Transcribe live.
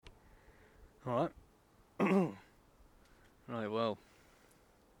Alright. Right, well,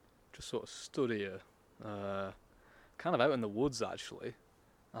 just sort of stood here, kind of out in the woods actually,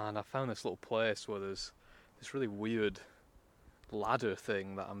 and I found this little place where there's this really weird ladder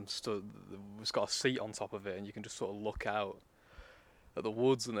thing that I'm stood. It's got a seat on top of it, and you can just sort of look out at the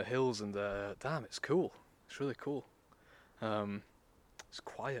woods and the hills, and damn, it's cool. It's really cool. Um, it's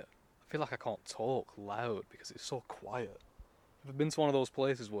quiet. I feel like I can't talk loud because it's so quiet. I've been to one of those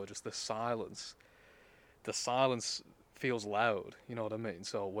places where just the silence feels loud. You know what I mean?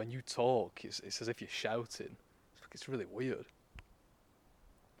 So when you talk, it's as if you're shouting. It's really weird.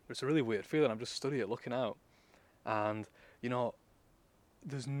 It's a really weird feeling. I'm just stood here looking out, and you know,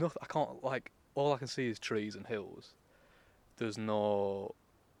 there's nothing. I can't like. All I can see is trees and hills. There's no.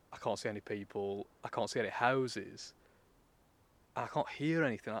 I can't see any people. I can't see any houses. I can't hear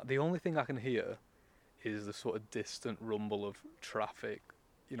anything. The only thing I can hear is the sort of distant rumble of traffic.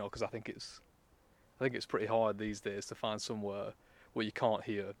 You know, because I think it's pretty hard these days to find somewhere where you can't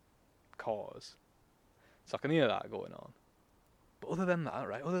hear cars. So I can hear that going on. But other than that,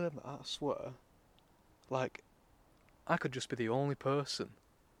 right? Other than that, I swear, like, I could just be the only person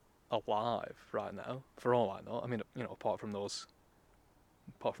alive right now, for all I know. I mean, you know, apart from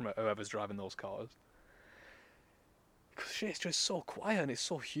whoever's driving those cars. Because shit, it's just so quiet and it's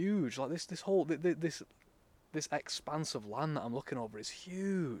so huge. Like this expanse of land that I'm looking over is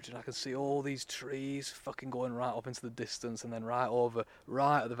huge, and I can see all these trees fucking going right up into the distance, and then right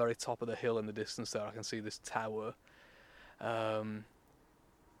at the very top of the hill in the distance there, I can see this tower. And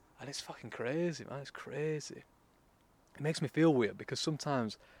it's fucking crazy, man. It's crazy. It makes me feel weird because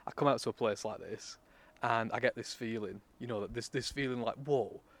sometimes I come out to a place like this and I get this feeling, you know, that this feeling like,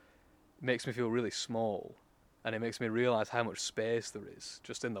 whoa, makes me feel really small. And it makes me realise how much space there is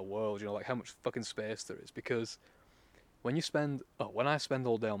just in the world, you know, like how much fucking space there is. Because when I spend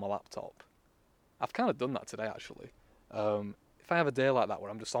all day on my laptop, I've kind of done that today actually. If I have a day like that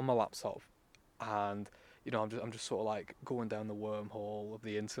where I'm just on my laptop and you know, I'm just sort of like going down the wormhole of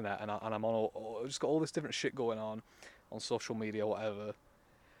the internet, and I'm on just got all this different shit going on social media, whatever. I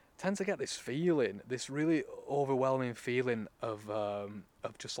tend to get this feeling, this really overwhelming feeling of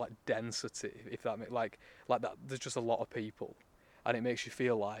just like density, if that makes like that. There's just a lot of people, and it makes you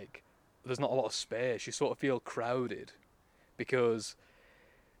feel like there's not a lot of space. You sort of feel crowded because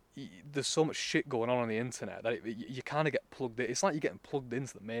there's so much shit going on the internet that you kind of get plugged in. It's like you're getting plugged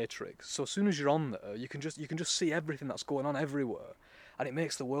into the matrix. So as soon as you're on there, you can just see everything that's going on everywhere, and it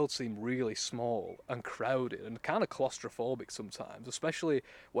makes the world seem really small and crowded and kind of claustrophobic sometimes, especially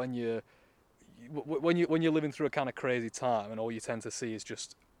when you're living through a kind of crazy time and all you tend to see is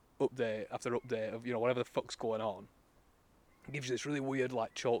just update after update of, you know, whatever the fuck's going on. It gives you this really weird,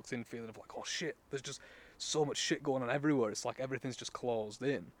 like, chalked in feeling of like, oh shit, there's just so much shit going on everywhere. It's like everything's just closed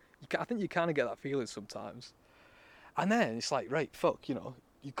in. I think you kind of get that feeling sometimes. And then it's like, right, fuck, you know,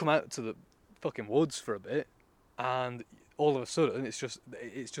 you come out to the fucking woods for a bit, and all of a sudden it's just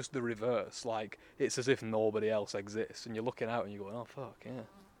the reverse. Like, it's as if nobody else exists, and you're looking out and you're going, oh fuck, yeah,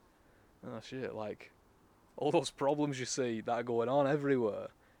 oh shit, like all those problems you see that are going on everywhere,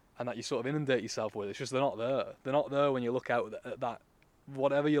 and that you sort of inundate yourself with. It's just they're not there. They're not there when you look out at that.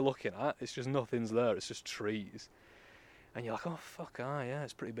 Whatever you're looking at, it's just nothing's there. It's just trees. And you're like, oh fuck, yeah,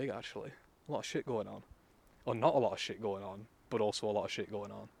 it's pretty big actually. A lot of shit going on. Or not a lot of shit going on, but also a lot of shit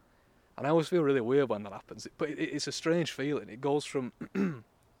going on. And I always feel really weird when that happens. But it's a strange feeling. It goes from...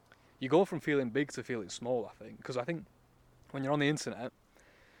 you go from feeling big to feeling small, I think. Because I think when you're on the internet,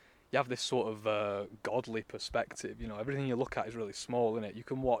 you have this sort of godly perspective. You know, everything you look at is really small, isn't it? You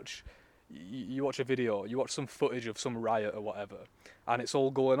can watch... You watch a video, you watch some footage of some riot or whatever, and it's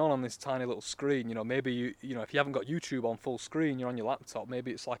all going on this tiny little screen. You know, maybe you know, if you haven't got YouTube on full screen, you're on your laptop.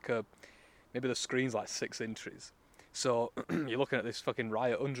 Maybe it's like maybe the screen's like 6 inches. So you're looking at this fucking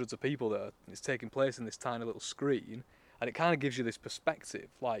riot, hundreds of people there, and it's taking place in this tiny little screen, and it kind of gives you this perspective,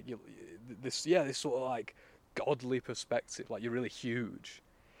 like this sort of like godly perspective, like you're really huge.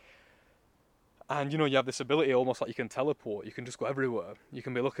 And, you know, you have this ability almost like you can teleport. You can just go everywhere. You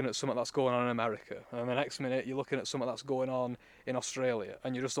can be looking at something that's going on in America, and the next minute you're looking at something that's going on in Australia,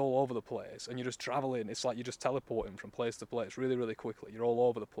 and you're just all over the place, and you're just travelling. It's like you're just teleporting from place to place really, really quickly. You're all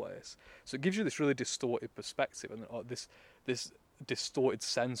over the place. So it gives you this really distorted perspective, and this distorted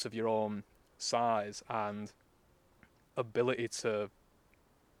sense of your own size and ability to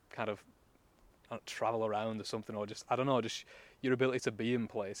kind of travel around or something, or just, I don't know, just your ability to be in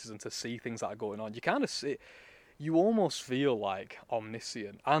places and to see things that are going on. You kind of see, you almost feel like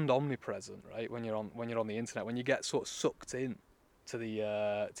omniscient and omnipresent, right? When you're on the internet, when you get sort of sucked in to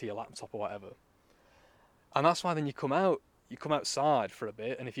your laptop or whatever. And that's why then you come out, you come outside for a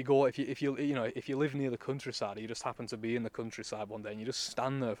bit, and if you live near the countryside, or you just happen to be in the countryside one day, and you just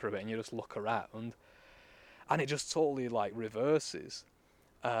stand there for a bit and you just look around, and it just totally like reverses,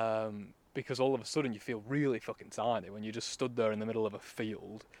 because all of a sudden you feel really fucking tiny when you just stood there in the middle of a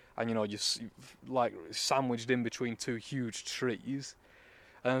field, and you're like sandwiched in between two huge trees,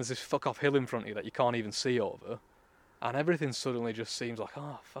 and there's this fuck off hill in front of you that you can't even see over, and everything suddenly just seems like,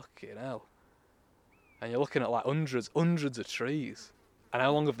 oh fucking hell. And you're looking at like hundreds of trees. And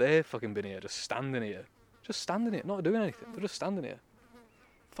how long have they fucking been here? Just standing here, not doing anything. They're just standing here.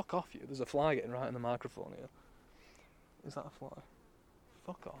 Fuck off, you. There's a fly getting right in the microphone here. Is that a fly?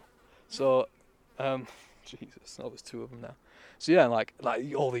 Fuck off. So, Jesus, oh, there's two of them now. So yeah, like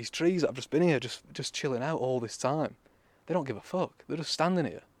all these trees that have just been here, just chilling out all this time. They don't give a fuck. They're just standing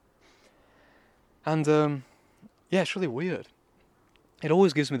here. And yeah, it's really weird. It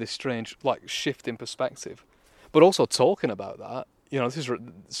always gives me this strange, like, shift in perspective. But also talking about that, this is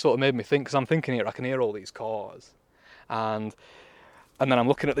sort of made me think, because I'm thinking here, I can hear all these cars. And then I'm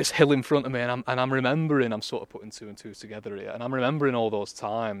looking at this hill in front of me, and I'm remembering, I'm sort of putting two and two together here, and I'm remembering all those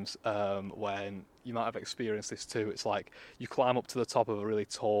times when you might have experienced this too. It's like you climb up to the top of a really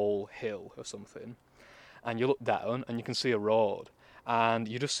tall hill or something, and you look down, and you can see a road, and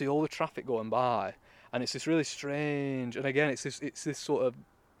you just see all the traffic going by. And it's this really strange, and again, it's this sort of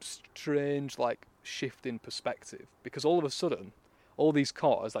strange, like, shift in perspective. Because all of a sudden, all these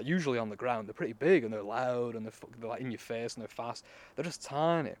cars that usually on the ground, they're pretty big, and they're loud, and they're like in your face, and they're fast. They're just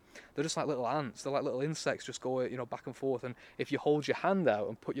tiny. They're just like little ants. They're like little insects just going, back and forth. And if you hold your hand out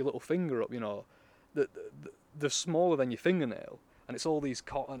and put your little finger up, they're smaller than your fingernail. And it's all these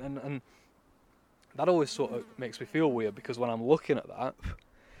cars, and that always sort of makes me feel weird, because when I'm looking at that,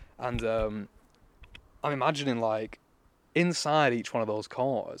 and I'm imagining, like, inside each one of those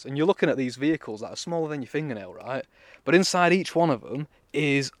cars, and you're looking at these vehicles that are smaller than your fingernail, right? But inside each one of them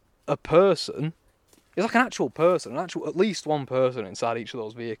is a person. It's like an actual person, at least one person inside each of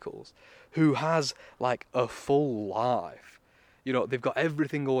those vehicles who has, like, a full life. They've got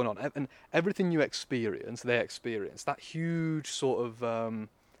everything going on, and everything you experience, they experience. That huge sort of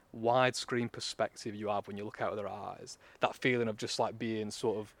widescreen perspective you have when you look out of their eyes, that feeling of just, like, being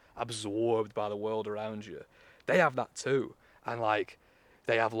sort of absorbed by the world around you. They have that too, and like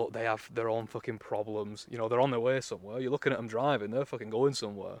they have their own fucking problems. They're on their way somewhere. You're looking at them driving. They're fucking going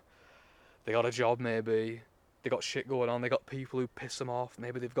somewhere. They got a job, maybe. They got shit going on. They got people who piss them off.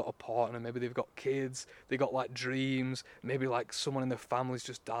 Maybe they've got a partner. Maybe they've got kids. They got like dreams. Maybe like someone in their family's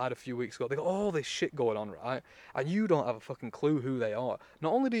just died a few weeks ago. They got all this shit going on, right? And you don't have a fucking clue who they are.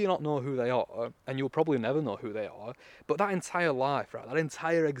 Not only do you not know who they are, and you'll probably never know who they are, but that entire life, right? That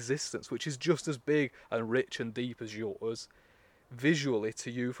entire existence, which is just as big and rich and deep as yours, visually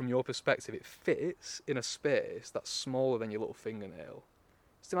to you from your perspective, it fits in a space that's smaller than your little fingernail.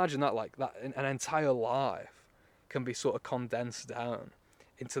 Just imagine that, like that, an entire life can be sort of condensed down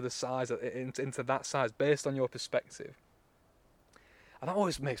into that size based on your perspective. And that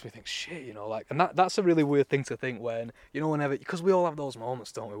always makes me think, shit, and that's a really weird thing to think when, whenever, because we all have those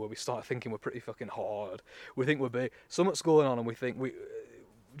moments, don't we, where we start thinking we're pretty fucking hard. We think we're big. Something's going on, and we think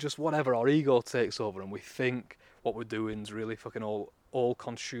just whatever, our ego takes over, and we think what we're doing is really fucking all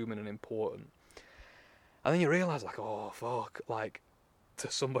consuming and important. And then you realise, like, oh, fuck, like, to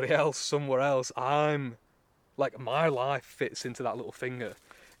somebody else, somewhere else, like, my life fits into that little finger.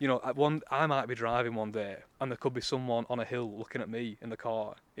 I might be driving one day, and there could be someone on a hill looking at me in the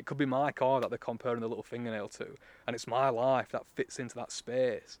car. It could be my car that they're comparing the little fingernail to, and it's my life that fits into that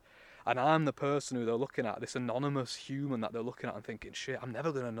space. And I'm the person who they're looking at, this anonymous human that they're looking at and thinking, shit, I'm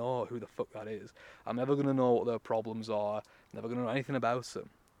never going to know who the fuck that is. I'm never going to know what their problems are. I'm never going to know anything about them.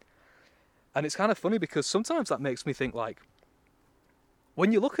 And it's kind of funny, because sometimes that makes me think, like,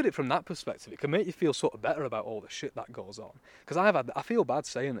 when you look at it from that perspective, it can make you feel sort of better about all the shit that goes on. Because I feel bad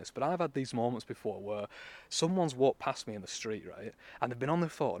saying this, but I've had these moments before where someone's walked past me in the street, right, and they've been on their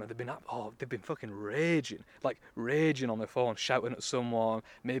phone, and they've been fucking raging on their phone, shouting at someone.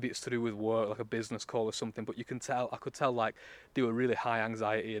 Maybe it's to do with work, like a business call or something, but I could tell, like, they were really high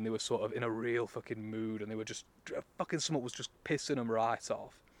anxiety, and they were sort of in a real fucking mood, and they were just, fucking someone was just pissing them right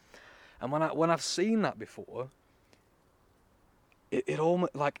off. And when I've seen that before, it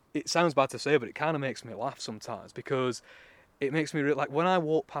almost, like, it sounds bad to say, but it kind of makes me laugh sometimes, because it makes me like, when I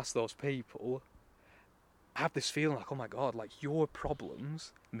walk past those people, I have this feeling like, oh my god, like, your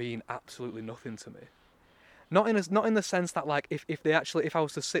problems mean absolutely nothing to me. Not in the sense that, like, if I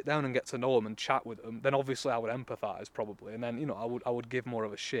was to sit down and get to know them and chat with them, then obviously I would empathise probably, and then I would give more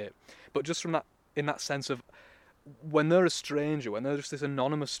of a shit. But just from that, in that sense of when they're a stranger, when they're just this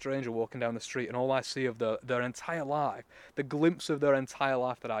anonymous stranger walking down the street, and all I see of their entire life, the glimpse of their entire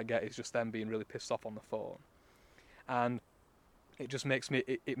life that I get is just them being really pissed off on the phone. And it just makes me,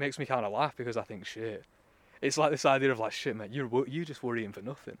 it makes me kind of laugh, because I think, shit. It's like this idea of like, shit, mate, you're just worrying for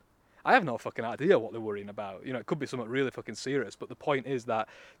nothing. I have no fucking idea what they're worrying about. You know, it could be something really fucking serious, but the point is that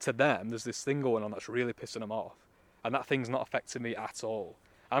to them, there's this thing going on that's really pissing them off. And that thing's not affecting me at all.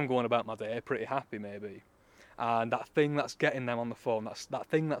 I'm going about my day pretty happy, maybe. And that thing that's getting them on the phone, that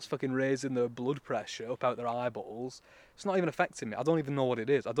thing that's fucking raising their blood pressure up out their eyeballs, it's not even affecting me. I don't even know what it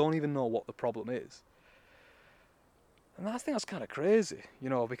is. I don't even know what the problem is. And I think that's kind of crazy, you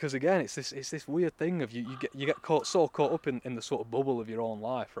know, because again, it's this weird thing of you get so caught up in the sort of bubble of your own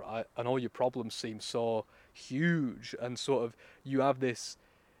life, right? And all your problems seem so huge, and sort of you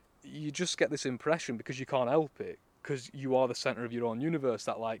just get this impression, because you can't help it, because you are the centre of your own universe,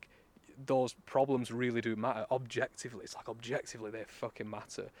 that like those problems really do matter objectively. It's like objectively they fucking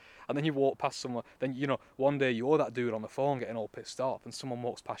matter. And then you walk past someone, then you know, one day you're that dude on the phone getting all pissed off, and someone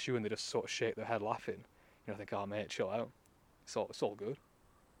walks past you and they just sort of shake their head laughing. You know, think, oh mate, chill out. It's all good.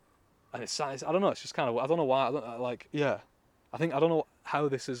 And it's I don't know. It's just kind of, I don't know why. I don't know how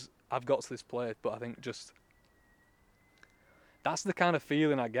I've got to this place, but I think just that's the kind of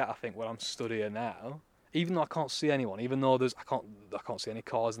feeling I get. I think when I'm studying now, even though I can't see anyone, even though I can't see any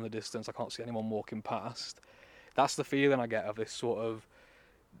cars in the distance, I can't see anyone walking past. That's the feeling I get of this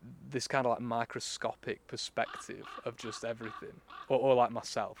kind of like microscopic perspective of just everything, or like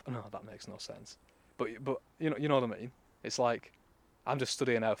myself. No, that makes no sense. But you know what I mean? It's like I'm just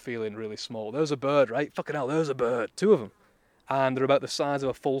studying out, feeling really small. There's a bird, right? Fucking hell, there's a bird. 2 of them. And they're about the size of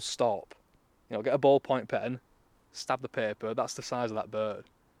a full stop. You know, get a ballpoint pen, stab the paper, that's the size of that bird.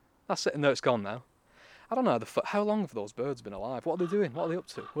 That's it, and there it's gone now. I don't know how long have those birds been alive? What are they doing? What are they up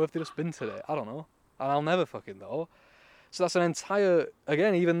to? Where have they just been today? I don't know. And I'll never fucking know. So that's an entire,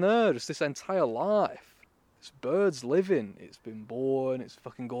 again, even there, just this entire life. This bird's living. It's been born. It's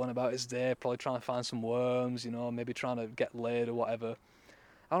fucking going about its day, probably trying to find some worms, you know, maybe trying to get laid or whatever.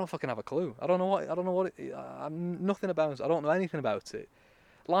 I don't fucking have a clue. I don't know what I'm nothing about it. I don't know anything about it.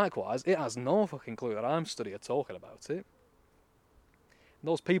 Likewise, it has no fucking clue that I'm studying or talking about it.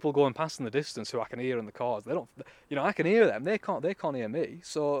 Those people going past in the distance who I can hear in the cars, they don't, you know, I can hear them. They can't hear me.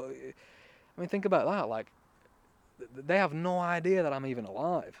 So, I mean, think about that. Like, they have no idea that I'm even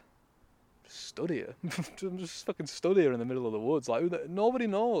alive. Studier. I'm just fucking studier in the middle of the woods. Like, nobody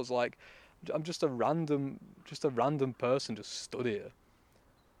knows. Like, I'm just a random person, just studier.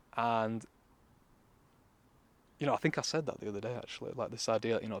 And, you know, I think I said that the other day, actually. Like, this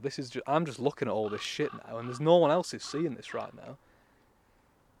idea, you know, I'm just looking at all this shit now, and there's no one else who's seeing this right now.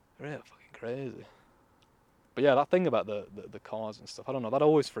 Really fucking crazy. But yeah, that thing about the cars and stuff, I don't know, that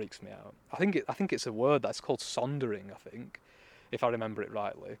always freaks me out. I think it's a word that's called sondering, I think, if I remember it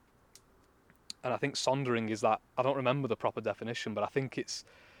rightly. And I think sondering is that, I don't remember the proper definition, but I think it's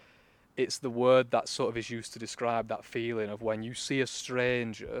the word that sort of is used to describe that feeling of when you see a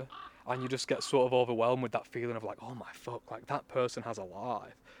stranger and you just get sort of overwhelmed with that feeling of like, oh my fuck, like that person has a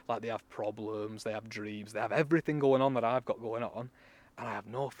life. Like they have problems, they have dreams, they have everything going on that I've got going on, and I have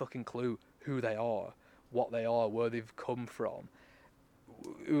no fucking clue who they are, what they are, where they've come from,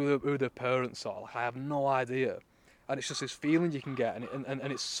 who their parents are. Like, I have no idea. And it's just this feeling you can get,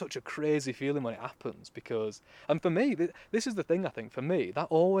 and it's such a crazy feeling when it happens, because, and for me, this is the thing, I think, for me, that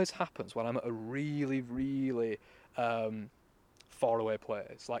always happens when I'm at a really, really far away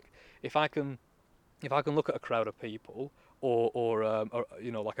place. Like, if I can look at a crowd of people, or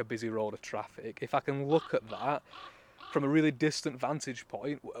you know, like a busy road of traffic, if I can look at that from a really distant vantage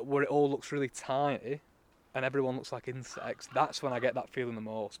point, where it all looks really tiny, and everyone looks like insects, that's when I get that feeling the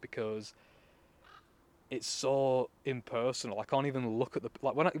most, because it's so impersonal. I can't even look at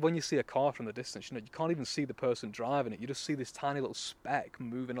when you see a car from the distance, you know, you can't even see the person driving it. You just see this tiny little speck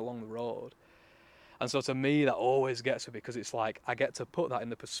moving along the road. And so to me, that always gets me, because it's like I get to put that in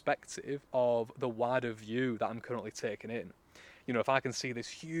the perspective of the wider view that I'm currently taking in. You know, if I can see this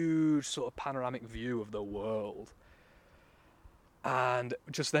huge sort of panoramic view of the world, and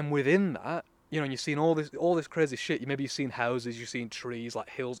just then within that, you know, and you've seen all this crazy shit. Maybe you've seen houses, you've seen trees, like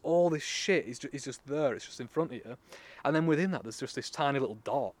hills. All this shit is just there. It's just in front of you. And then within that, there's just this tiny little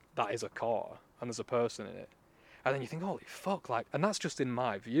dot that is a car, and there's a person in it. And then you think, holy fuck, like, and that's just in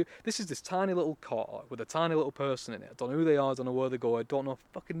my view. This is this tiny little car with a tiny little person in it. I don't know who they are, I don't know where they go, I don't know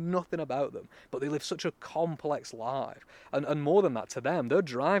fucking nothing about them. But they live such a complex life. And more than that, to them, they're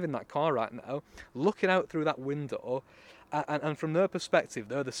driving that car right now, looking out through that window, and from their perspective,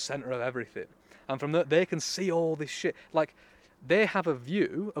 they're the centre of everything. And from that, they can see all this shit. Like, they have a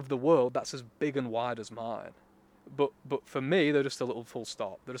view of the world that's as big and wide as mine. But for me, they're just a little full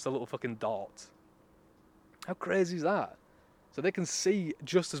stop. They're just a little fucking dot. How crazy is that? So they can see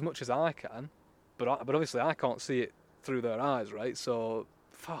just as much as I can, but obviously I can't see it through their eyes, right? So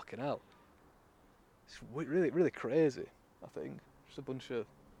fucking hell, it's really crazy. I think just a bunch of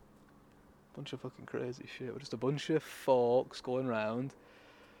fucking crazy shit. We're just a bunch of folks going round.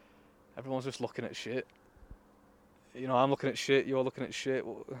 Everyone's just looking at shit. You know, I'm looking at shit. You're looking at shit.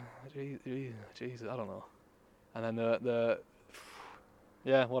 Well, Jesus, I don't know. And then the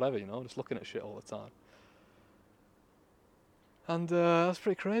yeah, whatever, you know, just looking at shit all the time. And that's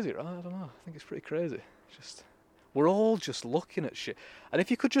pretty crazy, right? I don't know. I think it's pretty crazy. Just we're all just looking at shit. And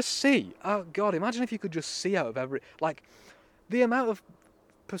if you could just see, oh God, imagine if you could just see out of every, like, the amount of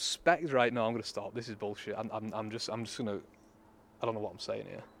perspective. Right, no, I'm gonna stop. This is bullshit. I'm just gonna. I don't know what I'm saying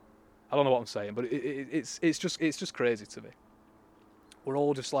here. I don't know what I'm saying, but it's just crazy to me. We're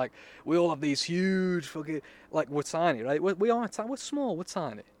all just like, we all have these huge fucking, like, we're tiny, right? We're small, we're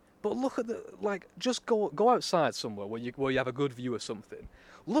tiny. But look at the, like, just go outside somewhere where you have a good view of something.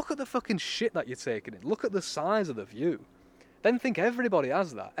 Look at the fucking shit that you're taking in. Look at the size of the view. Then think everybody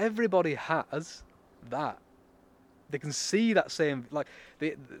has that. Everybody has that. They can see that same, like,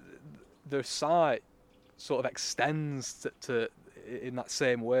 their sight sort of extends to in that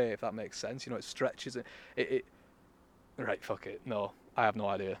same way, if that makes sense. You know, it stretches it. Right, fuck it. No, I have no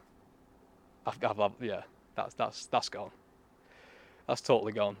idea. Yeah, that's gone. That's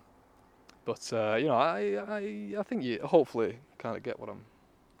totally gone. But you know, I think you hopefully kind of get what I'm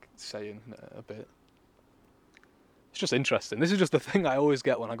saying a bit. It's just interesting. This is just the thing I always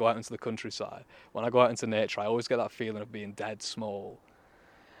get when I go out into the countryside. When I go out into nature, I always get that feeling of being dead small,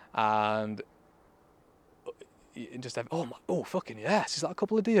 and just have, oh fucking yes, is that a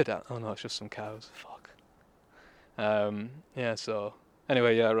couple of deer down? Oh no, it's just some cows. Fuck. Yeah. So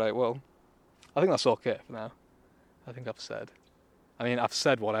anyway, yeah, right. Well, I think that's okay for now. I think I've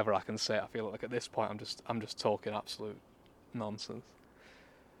said whatever I can say. I feel like at this point I'm just talking absolute nonsense.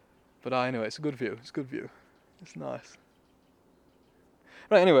 But anyway, it's a good view. It's a good view. It's nice.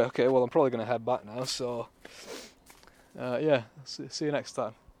 Right. Anyway, okay. Well, I'm probably gonna head back now. So yeah. See you next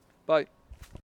time. Bye.